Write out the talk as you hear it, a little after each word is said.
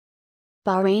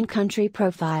Bahrain Country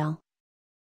Profile.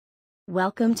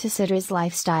 Welcome to Sidra's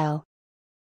Lifestyle.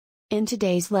 In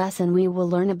today's lesson we will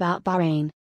learn about Bahrain.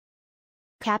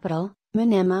 Capital,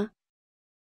 Manama.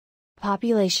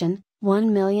 Population,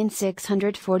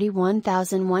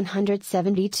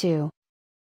 1,641,172.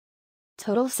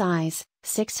 Total size,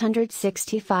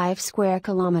 665 square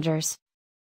kilometers.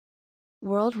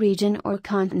 World region or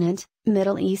continent,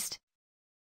 Middle East.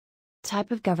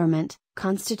 Type of government,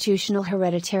 constitutional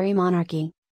hereditary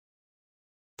monarchy.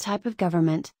 Type of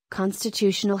government,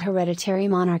 constitutional hereditary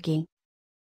monarchy.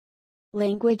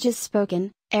 Languages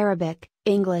spoken, Arabic,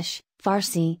 English,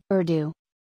 Farsi, Urdu.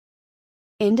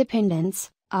 Independence,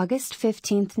 August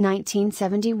 15,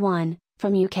 1971,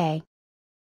 from UK.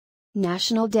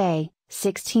 National Day,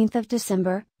 16th of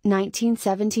December,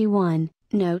 1971.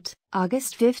 Note,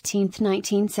 August 15,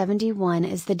 1971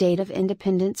 is the date of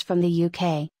independence from the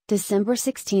UK. December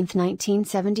 16,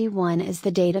 1971 is the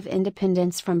date of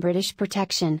independence from British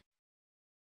protection.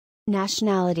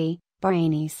 Nationality,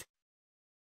 Bahrainis.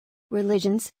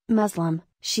 Religions, Muslim,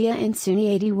 Shia and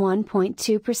Sunni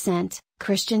 81.2%,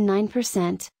 Christian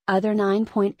 9%, other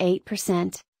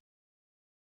 9.8%.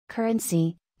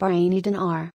 Currency, Bahraini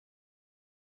dinar.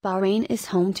 Bahrain is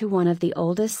home to one of the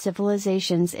oldest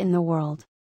civilizations in the world.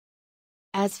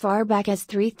 As far back as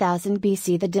 3000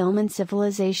 BC, the Dilmun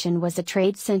civilization was a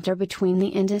trade center between the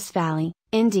Indus Valley,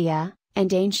 India,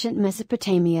 and ancient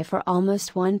Mesopotamia for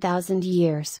almost 1000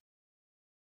 years.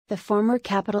 The former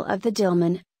capital of the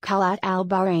Dilmun, Qalat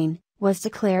al-Bahrayn, was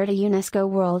declared a UNESCO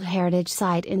World Heritage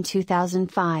Site in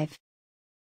 2005.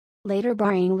 Later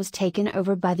Bahrain was taken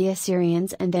over by the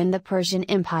Assyrians and then the Persian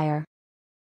Empire.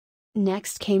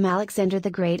 Next came Alexander the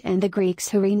Great and the Greeks,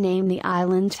 who renamed the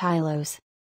island Tylos.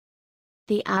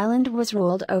 The island was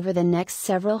ruled over the next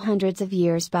several hundreds of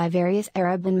years by various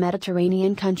Arab and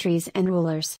Mediterranean countries and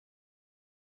rulers.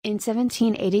 In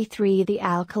 1783 the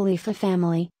Al-Khalifa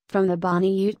family, from the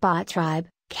Bani Utbah tribe,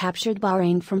 captured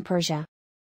Bahrain from Persia.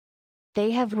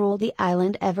 They have ruled the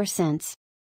island ever since.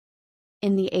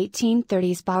 In the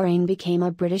 1830s Bahrain became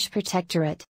a British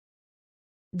protectorate.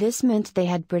 This meant they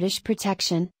had British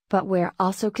protection, but were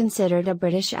also considered a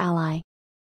British ally.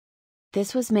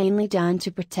 This was mainly done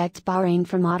to protect Bahrain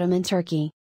from Ottoman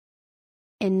Turkey.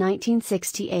 In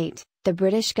 1968, the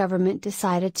British government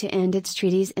decided to end its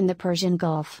treaties in the Persian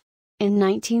Gulf. In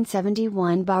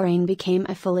 1971 Bahrain became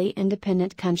a fully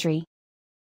independent country.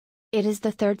 It is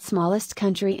the third smallest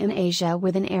country in Asia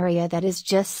with an area that is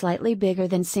just slightly bigger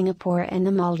than Singapore and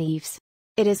the Maldives.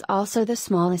 It is also the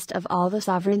smallest of all the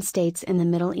sovereign states in the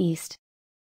Middle East.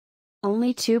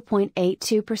 Only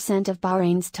 2.82% of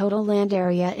Bahrain's total land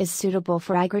area is suitable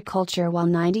for agriculture, while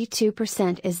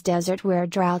 92% is desert where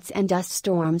droughts and dust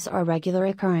storms are regular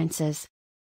occurrences.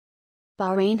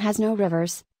 Bahrain has no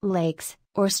rivers, lakes,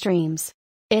 or streams.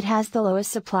 It has the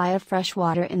lowest supply of fresh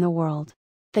water in the world.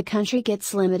 The country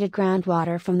gets limited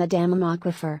groundwater from the Dammam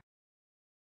aquifer.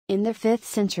 In the 5th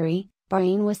century,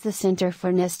 Bahrain was the center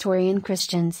for Nestorian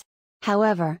Christians.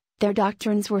 However, their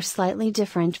doctrines were slightly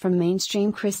different from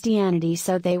mainstream Christianity,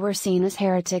 so they were seen as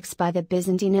heretics by the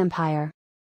Byzantine Empire.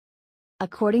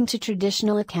 According to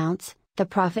traditional accounts, the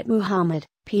Prophet Muhammad,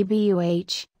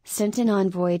 PBUH, sent an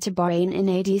envoy to Bahrain in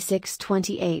AD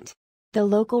 628. The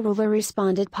local ruler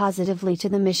responded positively to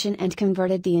the mission and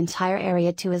converted the entire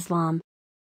area to Islam.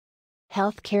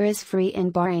 Healthcare is free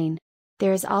in Bahrain.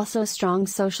 There is also a strong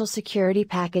social security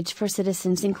package for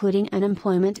citizens, including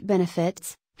unemployment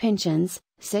benefits, pensions,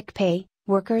 sick pay,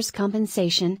 workers'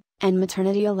 compensation, and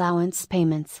maternity allowance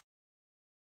payments.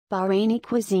 Bahraini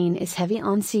cuisine is heavy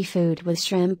on seafood, with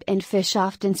shrimp and fish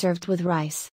often served with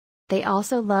rice. They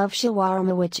also love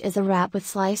shawarma, which is a wrap with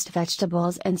sliced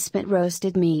vegetables and spit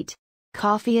roasted meat.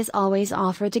 Coffee is always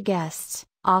offered to guests,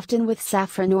 often with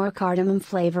saffron or cardamom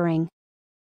flavoring.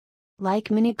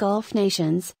 Like many Gulf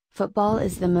nations, football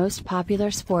is the most popular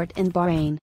sport in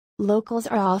Bahrain. Locals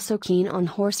are also keen on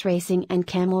horse racing and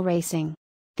camel racing.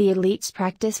 The elites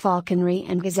practice falconry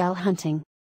and gazelle hunting.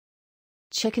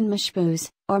 Chicken mashbouz,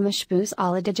 or mashbouz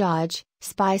ala dajaj,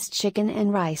 spiced chicken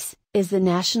and rice, is the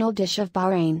national dish of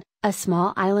Bahrain, a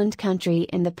small island country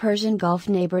in the Persian Gulf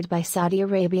neighbored by Saudi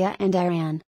Arabia and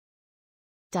Iran.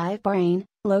 Bahrain,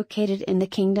 located in the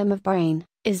Kingdom of Bahrain,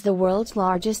 is the world's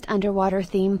largest underwater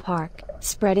theme park,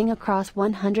 spreading across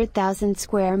 100,000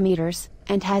 square meters,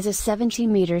 and has a 70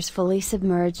 meters fully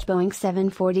submerged Boeing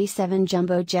 747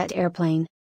 jumbo jet airplane.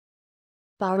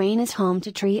 Bahrain is home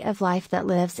to Tree of Life that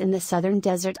lives in the southern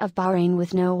desert of Bahrain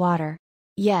with no water.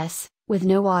 Yes, with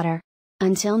no water.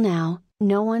 Until now,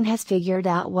 no one has figured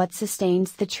out what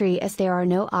sustains the tree, as there are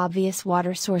no obvious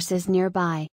water sources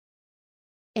nearby.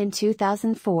 In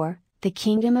 2004, The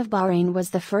Kingdom of Bahrain was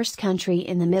the first country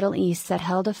in the Middle East that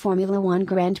held a Formula One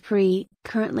Grand Prix,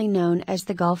 currently known as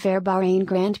the Gulf Air Bahrain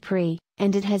Grand Prix,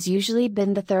 and it has usually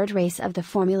been the third race of the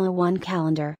Formula One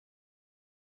calendar.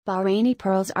 Bahraini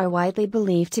pearls are widely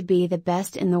believed to be the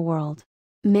best in the world.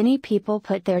 Many people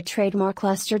put their trademark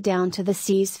luster down to the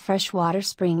sea's freshwater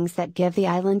springs that give the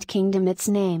island kingdom its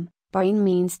name. Bahrain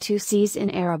means two seas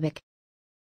in Arabic.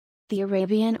 The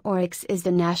Arabian oryx is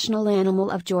the national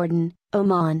animal of Jordan,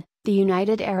 Oman, the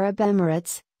United Arab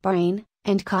Emirates, Bahrain,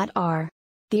 and Qatar.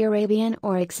 The Arabian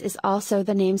oryx is also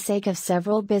the namesake of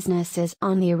several businesses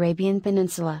on the Arabian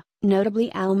Peninsula,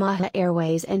 notably Al-Maha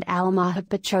Airways and Al-Maha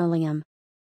Petroleum.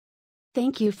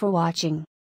 Thank you for watching.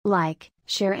 Like,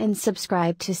 share and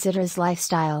subscribe to Sidra's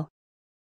Lifestyle.